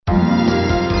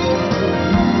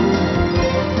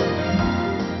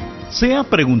¿Se ha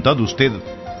preguntado usted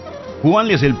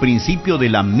cuál es el principio de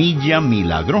la milla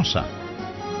milagrosa?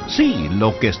 Sí,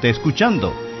 lo que está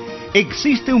escuchando.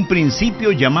 Existe un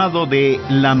principio llamado de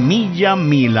la milla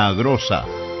milagrosa.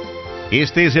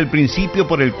 Este es el principio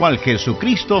por el cual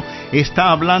Jesucristo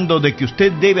está hablando de que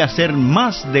usted debe hacer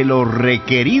más de lo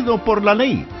requerido por la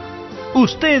ley.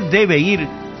 Usted debe ir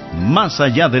más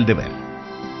allá del deber.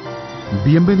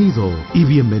 Bienvenido y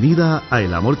bienvenida a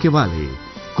El Amor que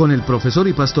Vale, con el profesor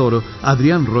y pastor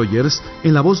Adrián Rogers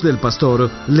en la voz del pastor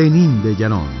Lenín de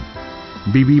Llanón.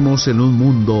 Vivimos en un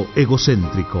mundo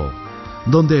egocéntrico,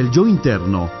 donde el yo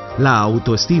interno, la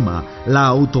autoestima, la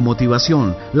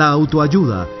automotivación, la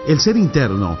autoayuda, el ser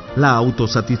interno, la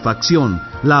autosatisfacción,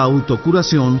 la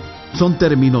autocuración son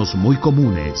términos muy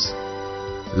comunes.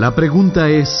 La pregunta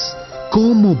es,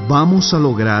 ¿cómo vamos a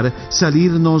lograr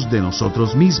salirnos de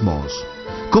nosotros mismos?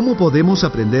 ¿Cómo podemos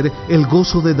aprender el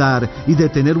gozo de dar y de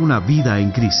tener una vida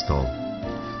en Cristo?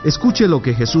 Escuche lo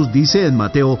que Jesús dice en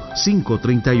Mateo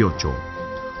 5:38.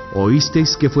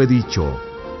 Oísteis que fue dicho,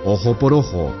 ojo por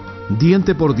ojo,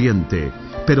 diente por diente,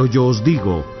 pero yo os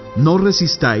digo, no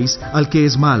resistáis al que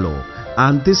es malo,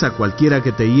 antes a cualquiera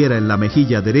que te hiera en la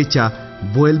mejilla derecha,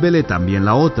 vuélvele también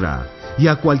la otra, y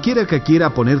a cualquiera que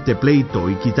quiera ponerte pleito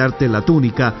y quitarte la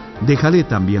túnica, déjale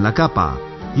también la capa,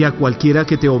 y a cualquiera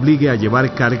que te obligue a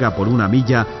llevar carga por 1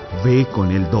 milla, ve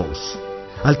con él 2.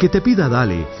 Al que te pida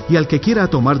dale, y al que quiera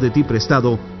tomar de ti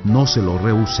prestado, no se lo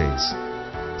rehuses.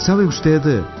 ¿Sabe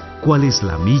usted cuál es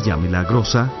la milla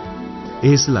milagrosa?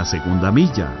 Es la 2ª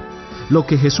milla. Lo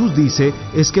que Jesús dice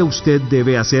es que usted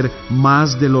debe hacer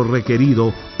más de lo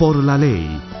requerido por la ley,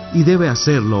 y debe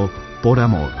hacerlo por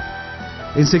amor.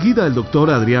 Enseguida el doctor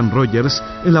Adrián Rogers,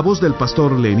 en la voz del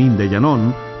pastor Lenín de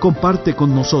Llanón, comparte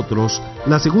con nosotros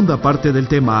la 2ª parte del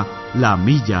tema, la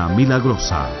milla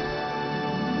milagrosa.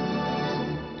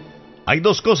 Hay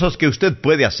 2 cosas que usted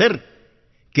puede hacer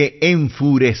que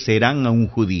enfurecerán a un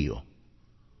judío.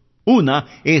 Una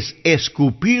es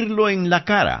escupirlo en la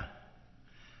cara.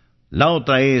 La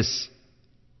otra es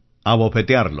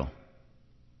abofetearlo.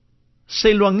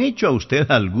 ¿Se lo han hecho a usted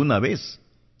alguna vez?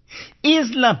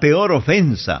 Es la peor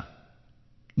ofensa,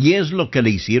 y es lo que le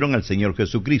hicieron al Señor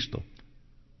Jesucristo.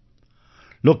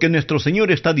 Lo que nuestro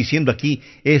Señor está diciendo aquí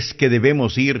es que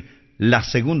debemos ir la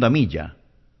 2ª milla,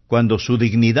 cuando su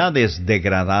dignidad es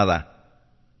degradada.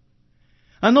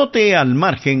 Anote al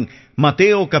margen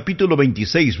Mateo capítulo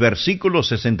 26, versículo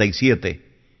 67.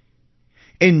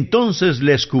 Entonces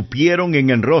le escupieron en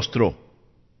el rostro,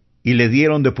 y le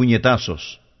dieron de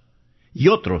puñetazos, y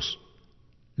otros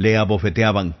le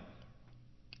abofeteaban.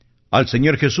 Al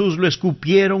Señor Jesús lo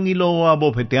escupieron y lo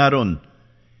abofetearon.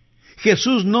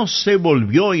 Jesús no se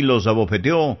volvió y los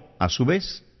abofeteó a su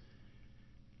vez.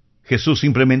 Jesús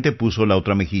simplemente puso la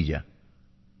otra mejilla.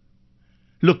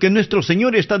 Lo que nuestro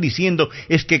Señor está diciendo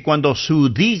es que cuando su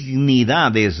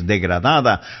dignidad es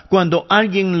degradada, cuando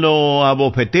alguien lo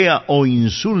abofetea o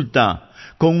insulta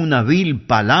con una vil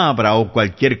palabra o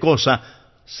cualquier cosa,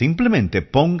 simplemente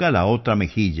ponga la otra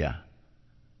mejilla.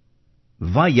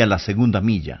 Vaya a la 2ª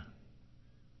milla.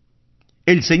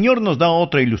 El Señor nos da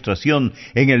otra ilustración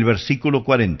en el versículo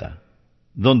 40,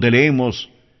 donde leemos,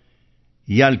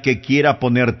 y al que quiera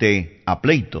ponerte a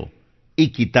pleito y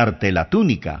quitarte la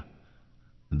túnica,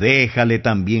 déjale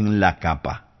también la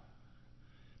capa.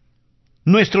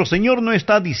 Nuestro Señor no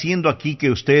está diciendo aquí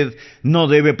que usted no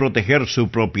debe proteger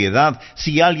su propiedad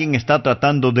si alguien está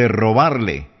tratando de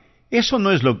robarle. Eso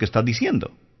no es lo que está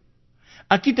diciendo.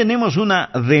 Aquí tenemos una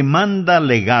demanda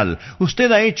legal.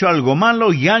 Usted ha hecho algo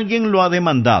malo y alguien lo ha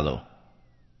demandado.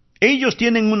 Ellos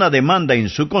tienen una demanda en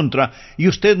su contra y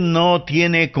usted no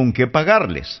tiene con qué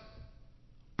pagarles.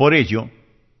 Por ello,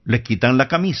 le quitan la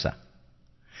camisa.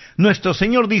 Nuestro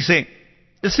Señor dice,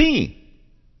 sí,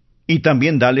 y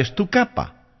también dales tu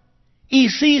capa.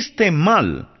 Hiciste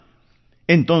mal.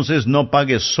 Entonces no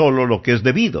pagues solo lo que es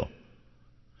debido.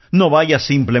 No vayas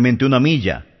simplemente 1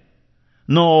 milla.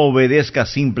 No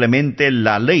obedezcas simplemente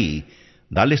la ley.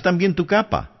 Dales también tu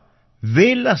capa.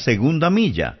 Ve la 2ª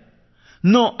milla.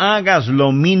 No hagas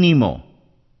lo mínimo.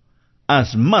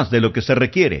 Haz más de lo que se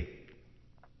requiere.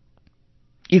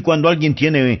 Y cuando alguien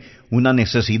tiene una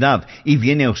necesidad y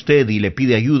viene a usted y le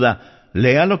pide ayuda,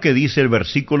 lea lo que dice el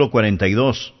versículo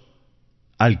 42.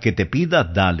 Al que te pida,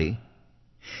 dale.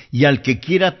 Y al que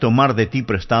quiera tomar de ti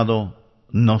prestado,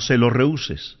 no se lo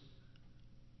rehuses.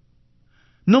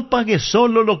 No pague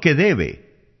solo lo que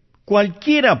debe.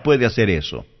 Cualquiera puede hacer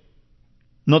eso.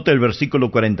 Note el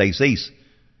versículo 46.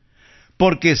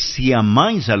 Porque si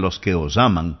amáis a los que os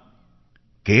aman,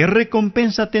 ¿qué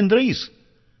recompensa tendréis?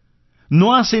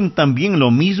 ¿No hacen también lo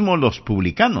mismo los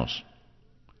publicanos?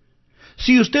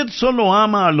 Si usted solo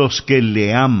ama a los que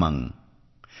le aman,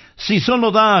 si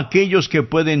solo da a aquellos que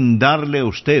pueden darle a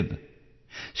usted,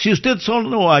 si usted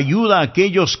solo ayuda a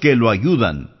aquellos que lo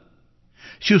ayudan,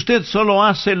 si usted solo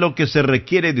hace lo que se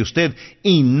requiere de usted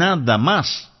y nada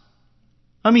más,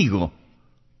 amigo,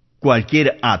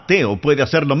 cualquier ateo puede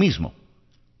hacer lo mismo.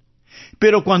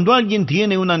 Pero cuando alguien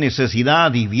tiene una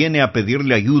necesidad y viene a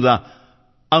pedirle ayuda,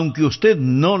 aunque usted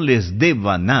no les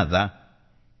deba nada,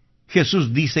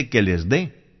 Jesús dice que les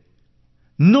dé.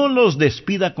 No los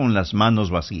despida con las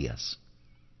manos vacías.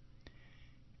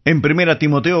 En 1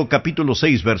 Timoteo capítulo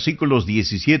 6 versículos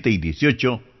 17 y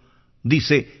 18,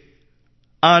 dice,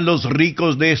 a los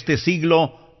ricos de este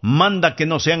siglo manda que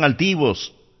no sean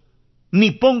altivos,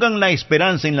 ni pongan la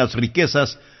esperanza en las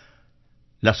riquezas,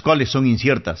 las cuales son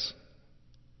inciertas,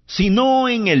 sino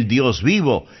en el Dios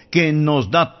vivo, que nos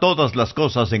da todas las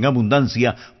cosas en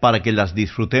abundancia para que las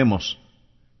disfrutemos.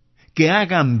 Que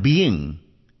hagan bien,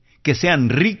 que sean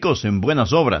ricos en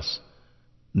buenas obras,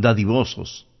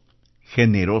 dadivosos,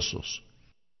 generosos.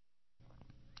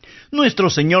 Nuestro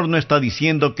Señor no está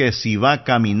diciendo que si va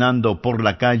caminando por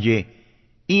la calle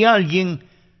y alguien,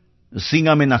 sin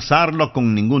amenazarlo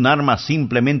con ningún arma,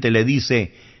 simplemente le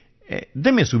dice,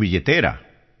 deme su billetera,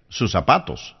 sus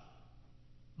zapatos,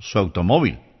 su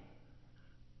automóvil.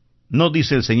 No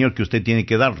dice el Señor que usted tiene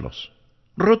que darlos.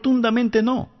 Rotundamente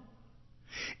no.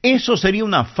 Eso sería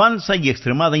una falsa y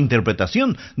extremada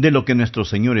interpretación de lo que nuestro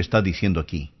Señor está diciendo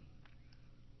aquí.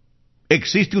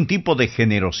 Existe un tipo de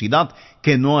generosidad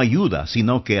que no ayuda,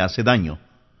 sino que hace daño.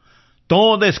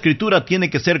 Toda escritura tiene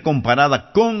que ser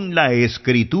comparada con la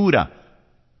escritura.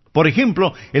 Por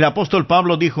ejemplo, el apóstol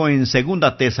Pablo dijo en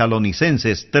 2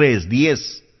 Tesalonicenses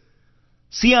 3:10,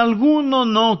 si alguno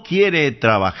no quiere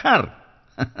trabajar,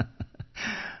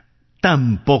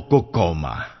 tampoco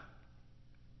coma.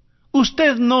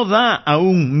 Usted no da a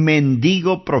un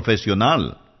mendigo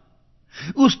profesional.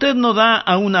 Usted no da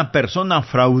a una persona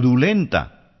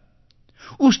fraudulenta.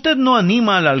 Usted no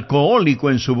anima al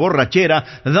alcohólico en su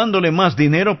borrachera dándole más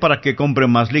dinero para que compre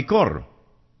más licor.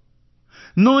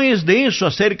 No es de eso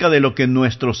acerca de lo que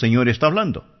nuestro Señor está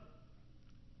hablando.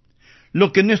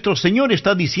 Lo que nuestro Señor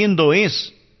está diciendo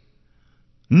es,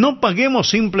 no paguemos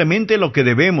simplemente lo que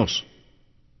debemos,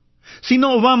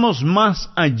 sino vamos más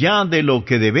allá de lo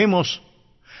que debemos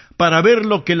para ver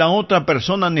lo que la otra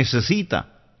persona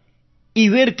necesita y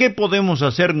ver qué podemos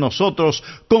hacer nosotros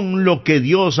con lo que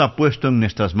Dios ha puesto en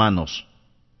nuestras manos.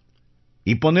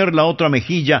 Y poner la otra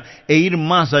mejilla e ir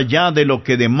más allá de lo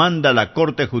que demanda la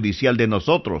Corte Judicial de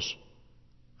nosotros.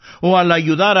 O al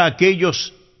ayudar a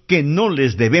aquellos que no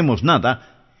les debemos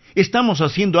nada, estamos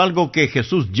haciendo algo que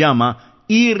Jesús llama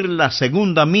ir la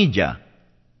segunda milla.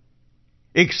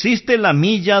 Existe la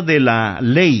milla de la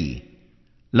ley,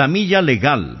 la milla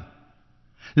legal,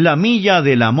 la milla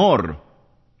del amor,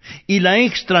 y la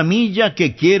extra milla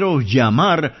que quiero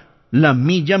llamar la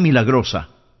milla milagrosa.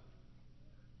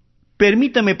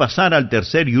 Permítame pasar al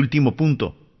tercer y último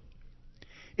punto.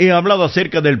 He hablado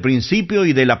acerca del principio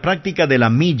y de la práctica de la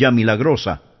milla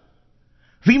milagrosa.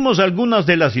 Vimos algunas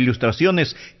de las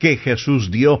ilustraciones que Jesús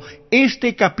dio.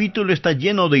 Este capítulo está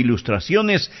lleno de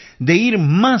ilustraciones de ir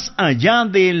más allá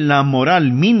de la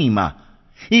moral mínima,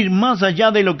 ir más allá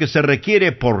de lo que se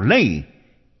requiere por ley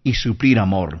y suplir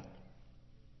amor.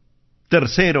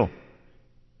 Tercero,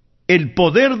 el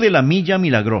poder de la milla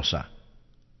milagrosa.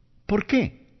 ¿Por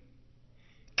qué?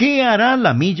 ¿Qué hará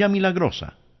la milla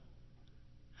milagrosa?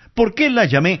 ¿Por qué la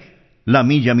llamé la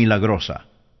milla milagrosa?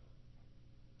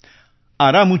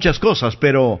 Hará muchas cosas,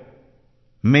 pero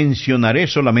mencionaré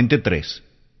solamente 3.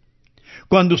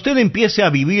 Cuando usted empiece a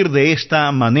vivir de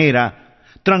esta manera,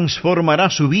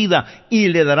 transformará su vida y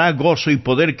le dará gozo y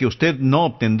poder que usted no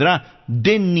obtendrá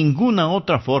de ninguna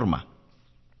otra forma.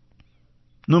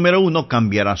 Número 1,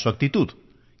 cambiará su actitud.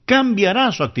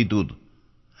 Cambiará su actitud.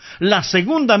 La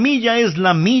segunda milla es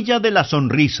la milla de la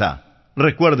sonrisa.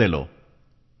 Recuérdelo.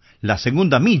 La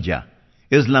segunda milla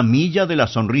es la milla de la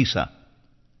sonrisa.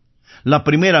 La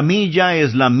primera milla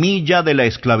es la milla de la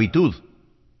esclavitud.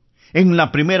 En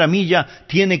la primera milla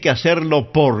tiene que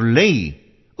hacerlo por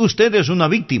ley. Usted es una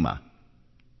víctima.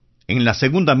 En la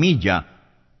segunda milla,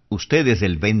 usted es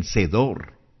el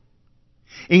vencedor.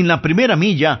 En la primera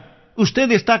milla,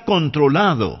 usted está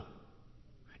controlado.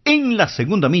 En la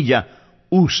segunda milla,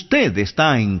 usted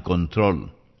está en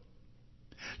control.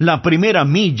 La primera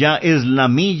milla es la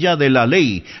milla de la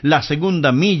ley. La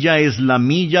segunda milla es la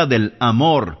milla del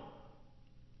amor.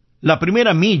 La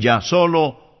primera milla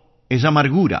solo es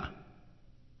amargura.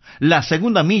 La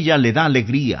segunda milla le da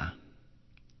alegría.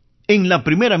 En la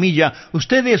primera milla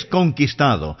usted es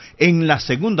conquistado. En la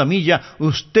segunda milla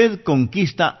usted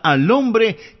conquista al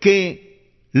hombre que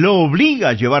lo obliga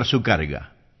a llevar su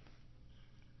carga.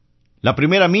 La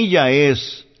primera milla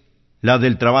es la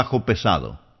del trabajo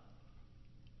pesado.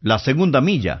 La segunda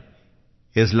milla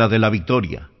es la de la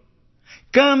victoria.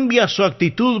 Cambia su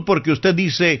actitud porque usted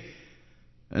dice,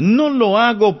 no lo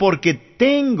hago porque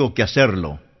tengo que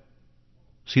hacerlo,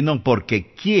 sino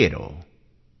porque quiero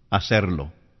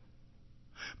hacerlo,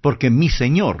 porque mi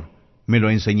Señor me lo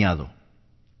ha enseñado.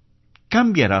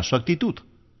 Cambiará su actitud.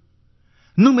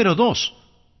 Número 2.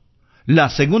 La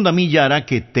segunda milla hará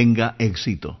que tenga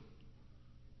éxito.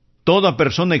 Toda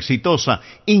persona exitosa,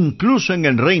 incluso en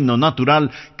el reino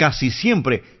natural, casi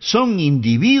siempre son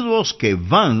individuos que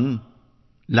van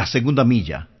la segunda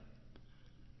milla.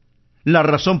 La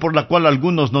razón por la cual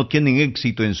algunos no tienen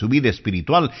éxito en su vida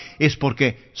espiritual es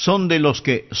porque son de los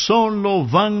que solo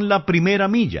van la primera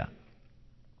milla.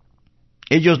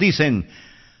 Ellos dicen,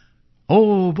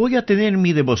 voy a tener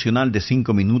mi devocional de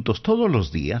 5 minutos todos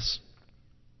los días.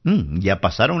 Ya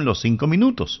pasaron los 5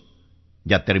 minutos.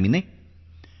 Ya terminé.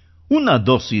 Una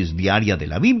dosis diaria de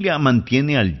la Biblia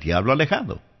mantiene al diablo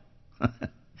alejado.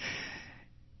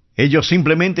 Ellos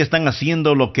simplemente están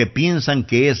haciendo lo que piensan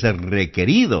que es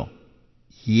requerido,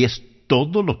 y es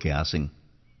todo lo que hacen.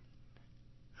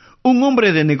 Un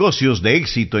hombre de negocios de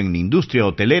éxito en la industria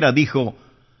hotelera dijo,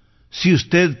 si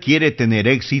usted quiere tener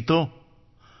éxito,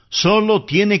 solo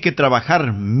tiene que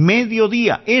trabajar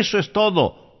mediodía, eso es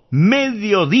todo,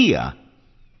 mediodía.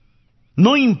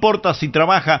 No importa si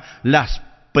trabaja las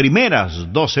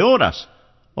primeras 12 horas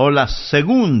o las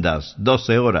segundas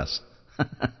 12 horas.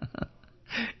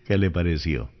 ¿Qué le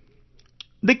pareció?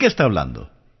 ¿De qué está hablando?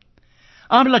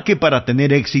 Habla que para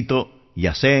tener éxito,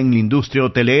 ya sea en la industria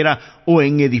hotelera o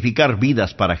en edificar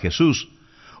vidas para Jesús,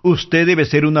 usted debe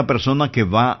ser una persona que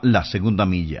va la segunda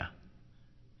milla.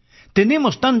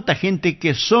 Tenemos tanta gente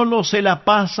que solo se la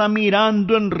pasa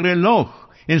mirando el reloj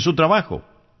en su trabajo.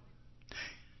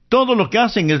 Todo lo que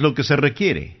hacen es lo que se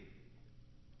requiere,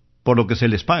 por lo que se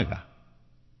les paga,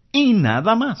 y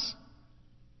nada más.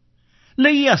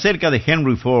 Leí acerca de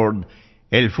Henry Ford,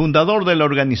 el fundador de la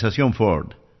organización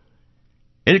Ford.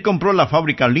 Él compró la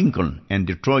fábrica Lincoln en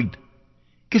Detroit,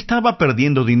 que estaba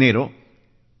perdiendo dinero,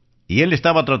 y él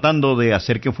estaba tratando de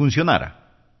hacer que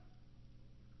funcionara.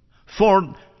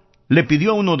 Ford le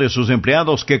pidió a uno de sus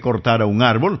empleados que cortara un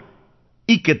árbol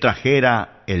y que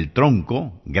trajera el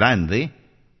tronco grande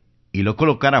y lo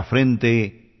colocara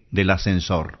frente del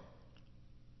ascensor.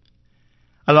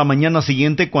 A la mañana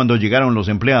siguiente, cuando llegaron los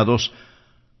empleados,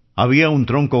 había un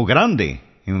tronco grande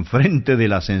enfrente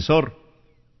del ascensor.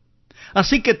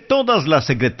 Así que todas las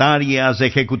secretarias,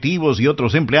 ejecutivos y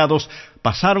otros empleados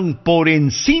pasaron por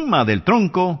encima del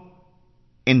tronco,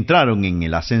 entraron en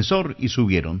el ascensor y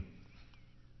subieron.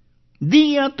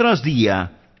 Día tras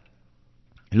día,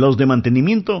 los de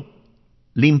mantenimiento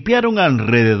limpiaron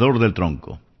alrededor del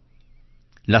tronco.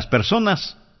 Las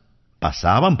personas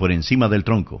pasaban por encima del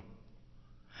tronco.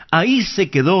 Ahí se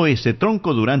quedó ese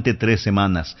tronco durante 3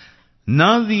 semanas.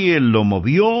 Nadie lo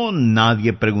movió,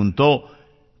 nadie preguntó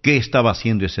qué estaba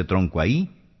haciendo ese tronco ahí.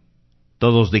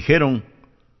 Todos dijeron,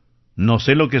 no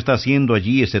sé lo que está haciendo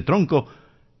allí ese tronco,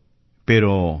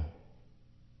 pero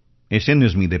ese no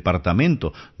es mi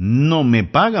departamento. No me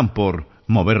pagan por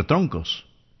mover troncos.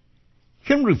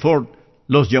 Henry Ford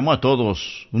los llamó a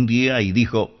todos un día y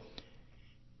dijo,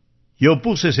 yo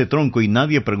puse ese tronco y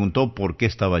nadie preguntó por qué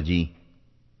estaba allí.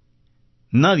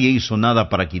 Nadie hizo nada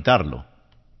para quitarlo.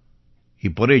 Y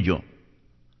por ello,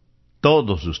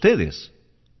 todos ustedes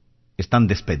están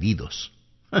despedidos.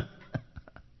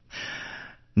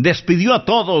 Despidió a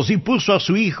todos y puso a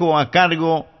su hijo a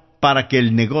cargo para que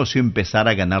el negocio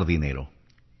empezara a ganar dinero.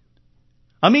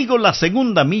 Amigo, la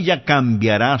segunda milla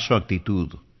cambiará su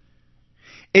actitud.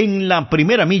 En la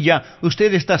primera milla,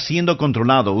 usted está siendo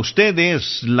controlado, usted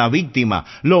es la víctima,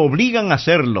 lo obligan a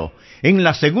hacerlo. En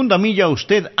la segunda milla,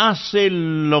 usted hace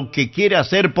lo que quiere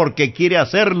hacer porque quiere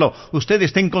hacerlo, usted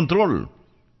está en control.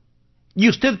 Y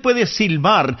usted puede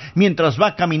silbar mientras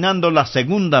va caminando la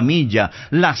segunda milla.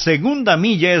 La segunda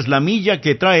milla es la milla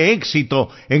que trae éxito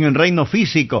en el reino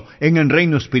físico, en el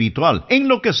reino espiritual, en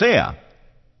lo que sea.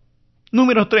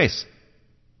 Número 3.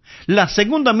 La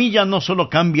segunda milla no solo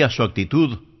cambia su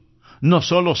actitud, no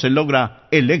solo se logra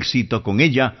el éxito con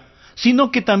ella, sino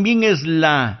que también es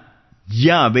la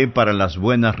llave para las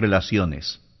buenas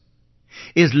relaciones.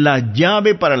 Es la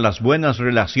llave para las buenas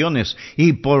relaciones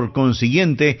y por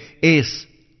consiguiente es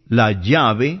la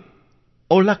llave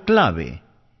o la clave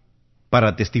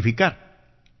para testificar.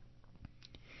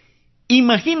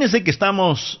 Imagínese que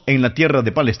estamos en la tierra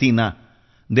de Palestina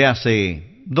de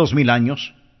hace 2000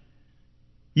 años,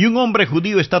 y un hombre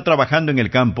judío está trabajando en el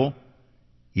campo,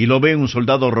 y lo ve un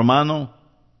soldado romano,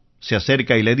 se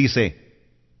acerca y le dice: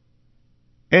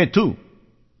 tú,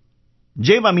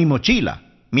 lleva mi mochila,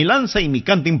 mi lanza y mi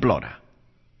cantimplora.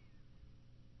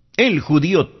 El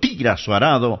judío tira su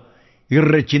arado y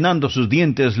rechinando sus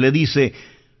dientes le dice: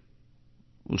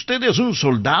 usted es un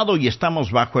soldado y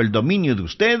estamos bajo el dominio de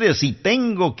ustedes y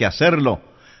tengo que hacerlo.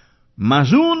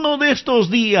 Mas uno de estos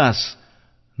días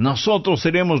nosotros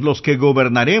seremos los que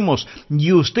gobernaremos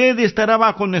y usted estará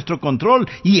bajo nuestro control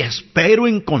y espero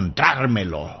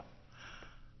encontrármelo.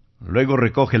 Luego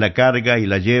recoge la carga y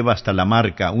la lleva hasta la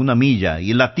marca, 1 milla,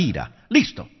 y la tira.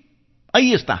 ¡Listo!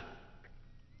 Ahí está.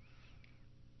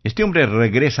 Este hombre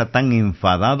regresa tan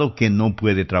enfadado que no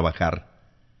puede trabajar.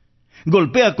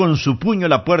 Golpea con su puño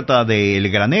la puerta del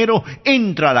granero,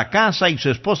 entra a la casa y su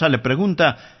esposa le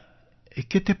pregunta: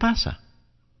 ¿qué te pasa?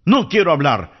 No quiero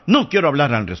hablar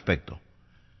al respecto.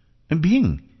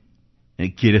 Bien,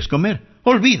 ¿quieres comer?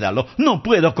 Olvídalo, no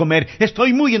puedo comer,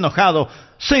 estoy muy enojado,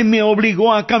 se me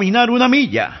obligó a caminar 1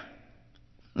 milla.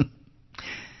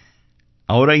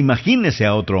 Ahora imagínese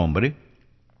a otro hombre.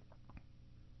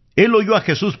 Él oyó a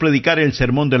Jesús predicar el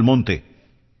sermón del monte.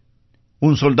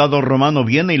 Un soldado romano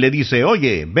viene y le dice: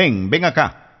 oye, ven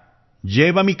acá,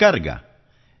 lleva mi carga.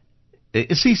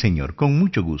 Sí, señor, con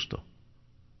mucho gusto.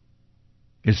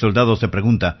 El soldado se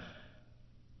pregunta: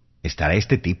 ¿estará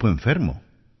este tipo enfermo?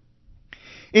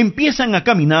 Empiezan a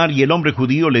caminar y el hombre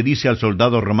judío le dice al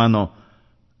soldado romano: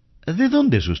 ¿de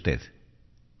dónde es usted?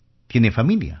 ¿Tiene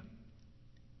familia?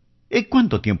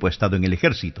 ¿Cuánto tiempo ha estado en el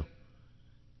ejército?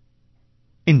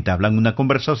 Entablan una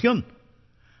conversación.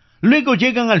 Luego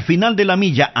llegan al final de la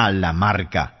milla, a la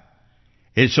marca.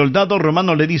 El soldado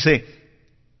romano le dice: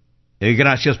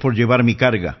 gracias por llevar mi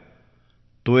carga.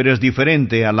 Tú eres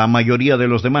diferente a la mayoría de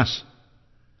los demás.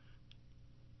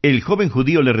 El joven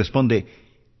judío le responde: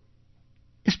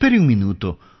 espere un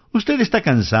minuto, usted está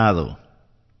cansado.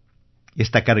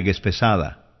 Esta carga es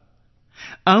pesada.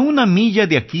 A 1 milla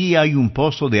de aquí hay un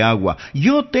pozo de agua.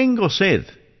 Yo tengo sed,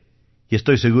 y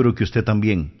estoy seguro que usted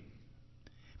también.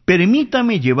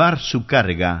 Permítame llevar su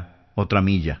carga 1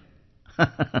 milla.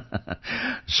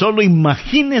 Solo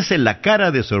imagínese la cara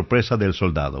de sorpresa del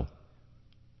soldado.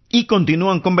 Y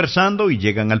continúan conversando y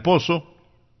llegan al pozo.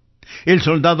 El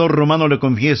soldado romano le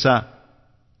confiesa: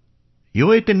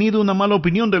 yo he tenido una mala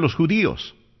opinión de los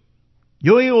judíos.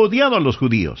 Yo he odiado a los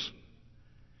judíos.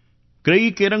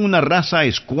 Creí que eran una raza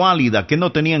escuálida, que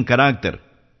no tenían carácter.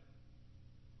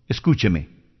 Escúcheme.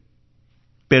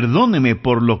 Perdóneme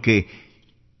por lo que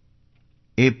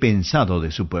he pensado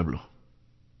de su pueblo.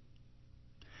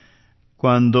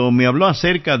 Cuando me habló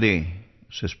acerca de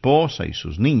su esposa y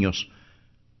sus niños,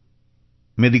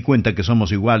 me di cuenta que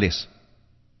somos iguales.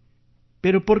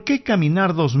 Pero ¿por qué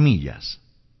caminar 2 millas?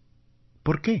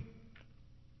 ¿Por qué?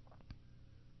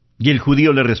 Y el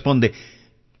judío le responde: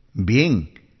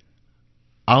 bien,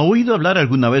 ¿ha oído hablar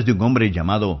alguna vez de un hombre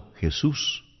llamado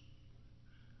Jesús?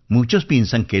 Muchos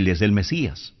piensan que él es el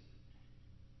Mesías.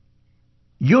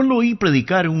 Yo lo oí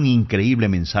predicar un increíble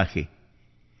mensaje.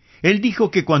 Él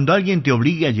dijo que cuando alguien te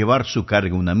obligue a llevar su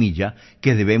carga 1 milla,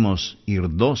 que debemos ir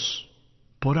 2,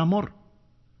 por amor.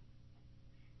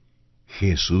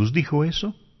 ¿Jesús dijo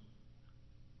eso?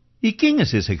 ¿Y quién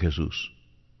es ese Jesús?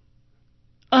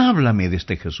 Háblame de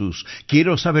este Jesús.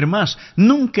 Quiero saber más.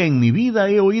 Nunca en mi vida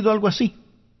he oído algo así.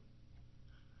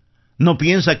 ¿No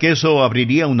piensa que eso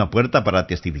abriría una puerta para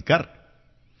testificar?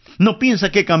 ¿No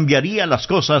piensa que cambiaría las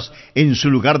cosas en su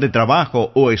lugar de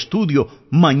trabajo o estudio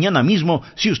mañana mismo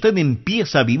si usted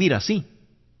empieza a vivir así?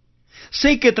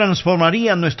 Sé que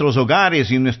transformaría nuestros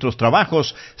hogares y nuestros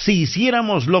trabajos si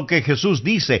hiciéramos lo que Jesús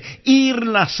dice: ir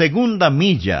la 2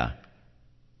 milla.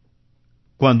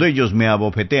 Cuando ellos me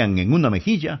abofetean en 1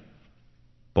 mejilla,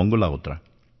 pongo la otra.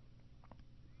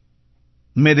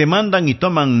 Me demandan y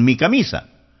toman mi camisa,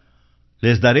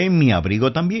 les daré mi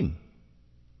abrigo también.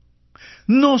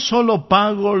 No solo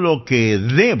pago lo que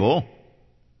debo,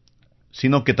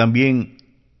 sino que también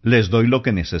les doy lo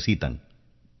que necesitan.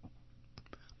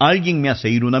 Alguien me hace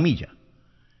ir 1 milla.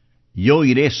 Yo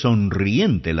iré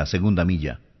sonriente la 2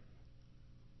 milla.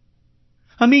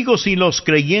 Amigos, si los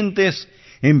creyentes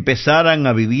empezaran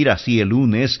a vivir así el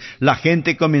lunes, la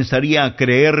gente comenzaría a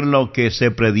creer lo que se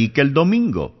predica el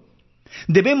domingo.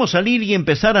 Debemos salir y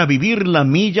empezar a vivir la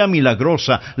milla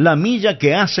milagrosa, la milla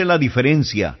que hace la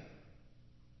diferencia.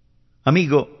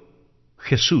 Amigo,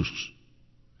 Jesús,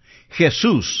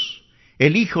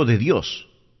 el Hijo de Dios,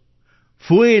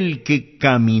 fue el que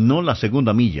caminó la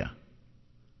 2 milla.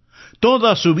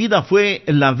 Toda su vida fue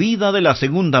la vida de la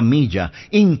segunda milla.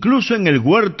 Incluso en el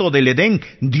huerto del Edén,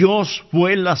 Dios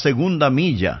fue la segunda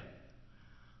milla.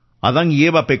 Adán y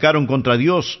Eva pecaron contra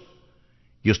Dios.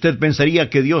 Y usted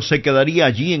pensaría que Dios se quedaría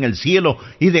allí en el cielo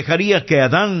y dejaría que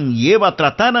Adán y Eva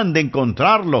trataran de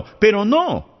encontrarlo. Pero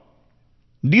no.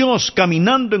 Dios,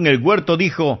 caminando en el huerto,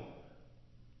 dijo: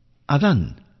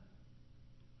 Adán,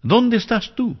 ¿dónde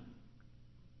estás tú?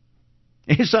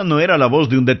 Esa no era la voz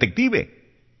de un detective.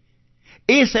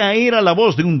 Esa era la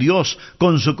voz de un Dios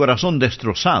con su corazón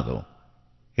destrozado,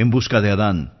 en busca de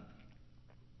Adán.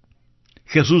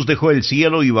 Jesús dejó el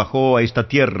cielo y bajó a esta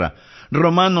tierra.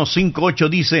 Romanos 5:8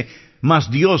 dice: Mas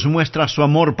Dios muestra su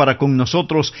amor para con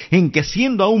nosotros, en que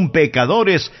siendo aún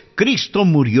pecadores, Cristo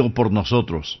murió por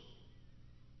nosotros.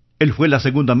 Él fue la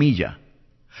segunda milla.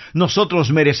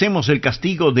 Nosotros merecemos el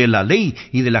castigo de la ley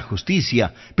y de la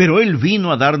justicia, pero Él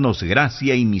vino a darnos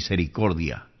gracia y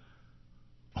misericordia.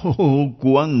 ¡Oh,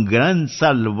 cuán gran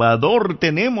Salvador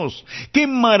tenemos! ¡Qué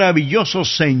maravilloso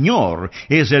Señor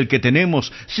es el que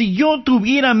tenemos! Si yo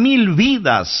tuviera 1000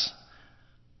 vidas,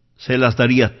 se las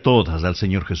daría todas al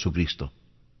Señor Jesucristo.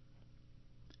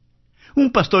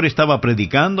 Un pastor estaba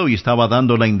predicando y estaba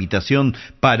dando la invitación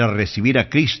para recibir a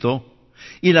Cristo,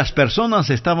 y las personas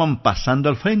estaban pasando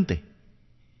al frente.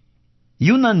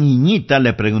 Y una niñita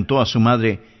le preguntó a su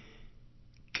madre: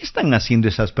 ¿qué están haciendo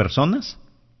esas personas?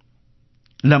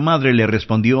 La madre le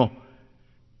respondió: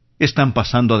 están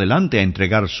pasando adelante a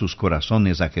entregar sus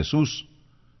corazones a Jesús.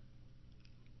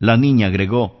 La niña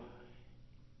agregó: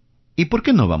 ¿y por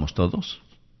qué no vamos todos?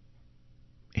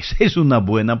 Esa es una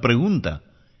buena pregunta.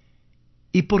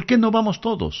 ¿Y por qué no vamos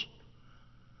todos?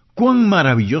 ¡Cuán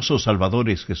maravilloso Salvador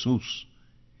es Jesús!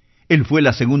 Él fue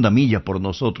la segunda milla por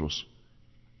nosotros,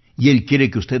 y Él quiere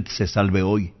que usted se salve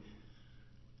hoy.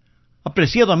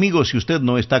 Apreciado amigo, si usted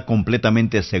no está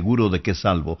completamente seguro de que es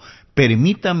salvo,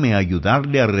 permítame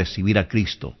ayudarle a recibir a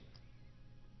Cristo.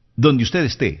 Donde usted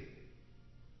esté,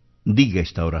 diga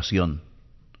esta oración: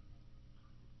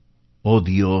 Oh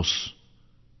Dios,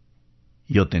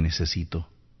 yo te necesito.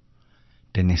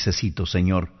 Te necesito,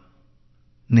 Señor.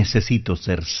 Necesito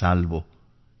ser salvo.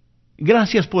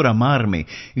 Gracias por amarme.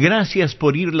 Gracias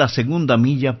por ir la segunda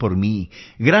milla por mí.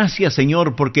 Gracias,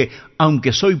 Señor, porque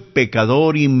aunque soy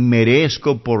pecador y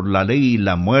merezco por la ley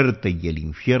la muerte y el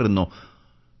infierno,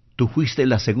 tú fuiste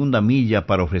la segunda milla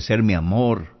para ofrecerme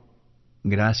amor,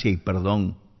 gracia y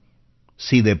perdón,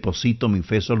 si deposito mi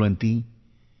fe solo en ti.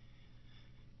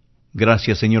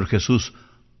 Gracias, Señor Jesús,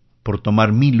 por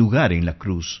tomar mi lugar en la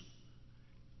cruz.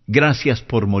 Gracias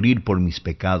por morir por mis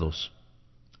pecados.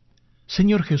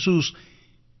 Señor Jesús,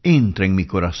 entra en mi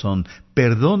corazón,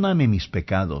 perdóname mis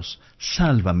pecados,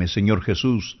 sálvame, Señor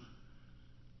Jesús.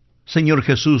 Señor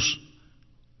Jesús,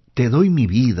 te doy mi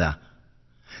vida.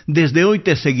 Desde hoy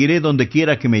te seguiré donde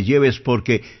quiera que me lleves,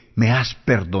 porque me has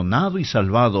perdonado y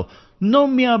salvado. No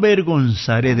me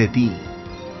avergonzaré de ti.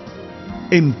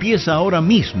 Empieza ahora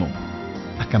mismo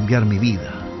a cambiar mi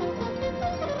vida.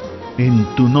 En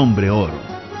tu nombre oro.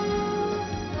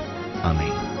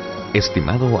 Amén.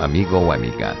 Estimado amigo o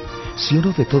amiga, si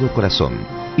oró de todo corazón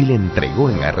y le entregó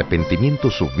en arrepentimiento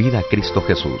su vida a Cristo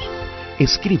Jesús,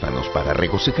 escríbanos para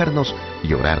regocijarnos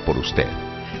y orar por usted.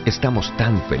 Estamos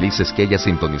tan felices que haya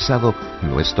sintonizado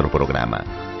nuestro programa.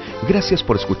 Gracias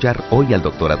por escuchar hoy al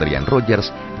Dr. Adrián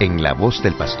Rogers en la voz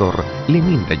del pastor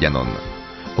Lenín de Llanón.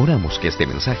 Oramos que este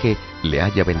mensaje le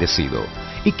haya bendecido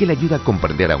y que le ayude a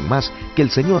comprender aún más que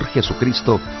el Señor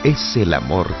Jesucristo es el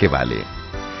amor que vale.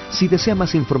 Si desea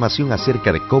más información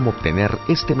acerca de cómo obtener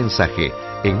este mensaje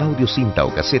en audio cinta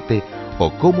o casete,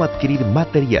 o cómo adquirir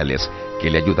materiales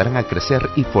que le ayudarán a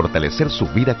crecer y fortalecer su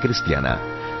vida cristiana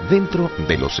dentro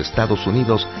de los Estados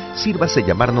Unidos, sírvase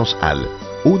llamarnos al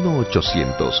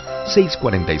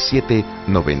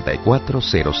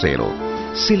 1-800-647-9400.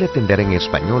 Se le atenderá en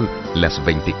español las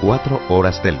 24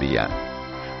 horas del día.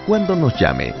 Cuando nos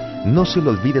llame, no se le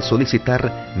olvide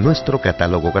solicitar nuestro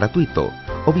catálogo gratuito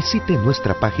o visite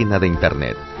nuestra página de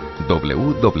internet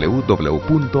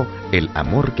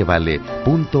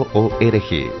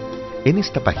www.elamorquevale.org. En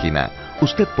esta página,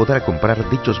 usted podrá comprar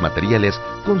dichos materiales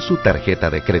con su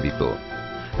tarjeta de crédito.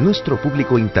 Nuestro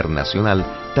público internacional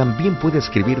también puede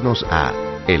escribirnos a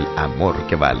El Amor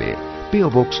que Vale, P.O.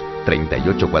 Box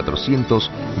 38400,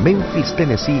 Memphis,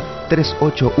 Tennessee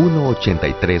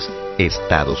 38183,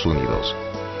 Estados Unidos.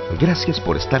 Gracias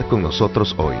por estar con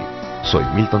nosotros hoy. Soy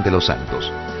Milton de los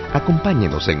Santos.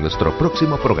 Acompáñenos en nuestro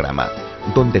próximo programa,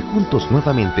 donde juntos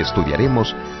nuevamente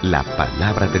estudiaremos la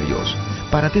Palabra de Dios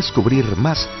para descubrir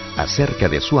más acerca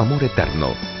de su amor eterno,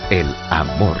 el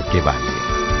amor que vale.